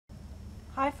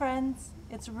Hi friends,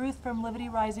 it's Ruth from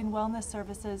Livity Rising Wellness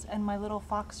Services and my little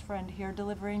fox friend here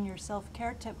delivering your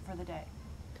self-care tip for the day.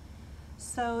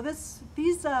 So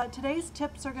today's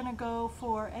tips are going to go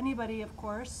for anybody, of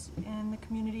course, in the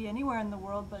community anywhere in the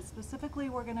world, but specifically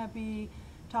we're going to be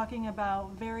talking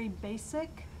about very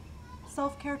basic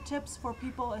self-care tips for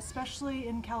people, especially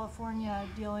in California,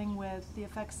 dealing with the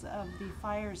effects of the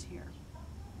fires here.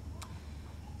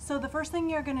 So the first thing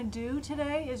you're going to do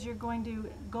today is you're going to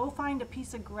go find a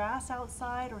piece of grass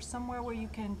outside or somewhere where you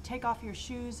can take off your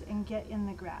shoes and get in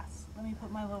the grass. Let me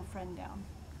put my little friend down.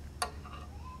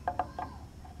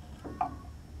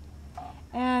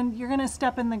 And you're going to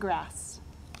step in the grass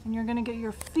and you're going to get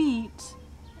your feet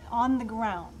on the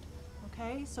ground.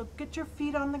 Okay, so get your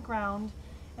feet on the ground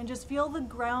and just feel the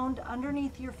ground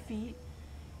underneath your feet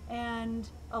and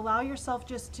allow yourself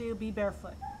just to be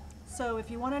barefoot. So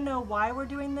if you want to know why we're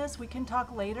doing this, we can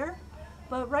talk later.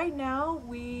 But right now,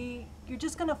 you're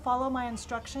just going to follow my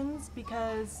instructions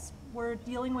because we're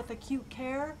dealing with acute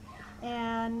care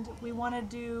and we want to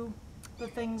do the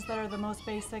things that are the most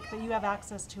basic that you have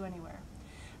access to anywhere.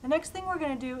 The next thing we're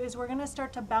going to do is we're going to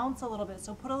start to bounce a little bit.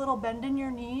 So put a little bend in your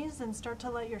knees and start to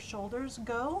let your shoulders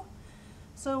go.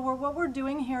 So what we're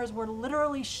doing here is we're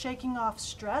literally shaking off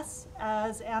stress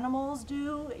as animals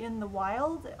do in the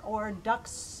wild, or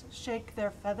ducks shake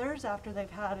their feathers after they've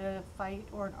had a fight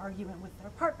or an argument with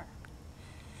their partner.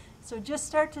 So just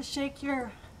start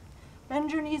to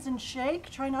bend your knees and shake.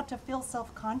 Try not to feel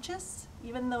self-conscious,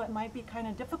 even though it might be kind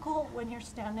of difficult when you're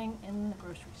standing in the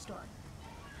grocery store.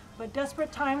 But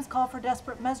desperate times call for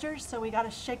desperate measures, so we got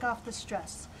to shake off the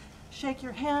stress. Shake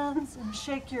your hands and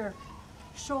shake your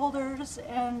shoulders,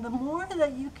 and the more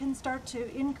that you can start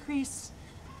to increase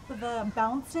the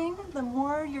bouncing, the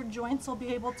more your joints will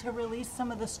be able to release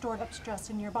some of the stored up stress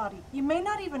in your body. You may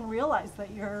not even realize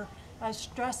that you're as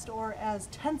stressed or as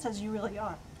tense as you really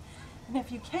are. And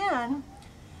if you can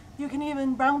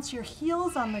even bounce your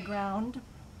heels on the ground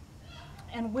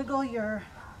and wiggle your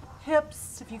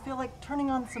hips if you feel like turning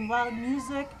on some loud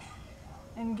music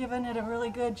and giving it a really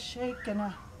good shake and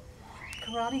a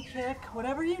karate kick,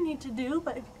 whatever you need to do,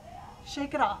 but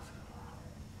shake it off.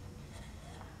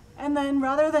 And then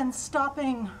rather than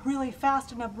stopping really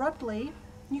fast and abruptly,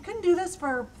 you can do this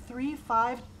for 3,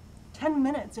 5, 10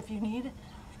 minutes if you need,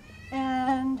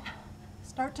 and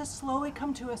start to slowly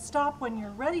come to a stop when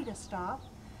you're ready to stop.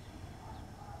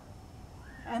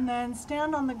 And then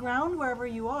stand on the ground wherever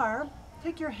you are.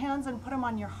 Take your hands and put them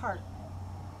on your heart.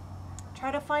 Try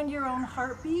to find your own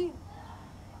heartbeat.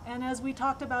 And as we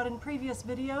talked about in previous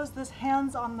videos, this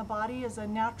hands on the body is a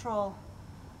natural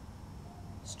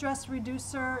stress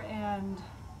reducer and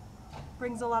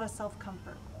brings a lot of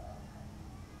self-comfort.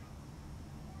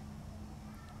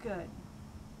 Good.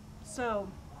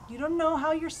 So you don't know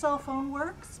how your cell phone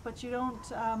works, but you don't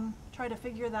try to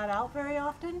figure that out very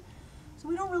often. So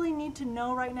we don't really need to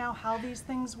know right now how these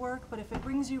things work, but if it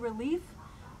brings you relief,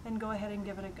 then go ahead and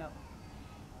give it a go.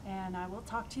 And I will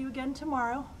talk to you again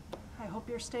tomorrow. I hope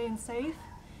you're staying safe,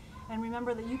 and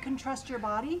remember that you can trust your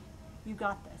body. You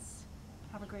got this.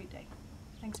 Have a great day.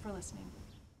 Thanks for listening.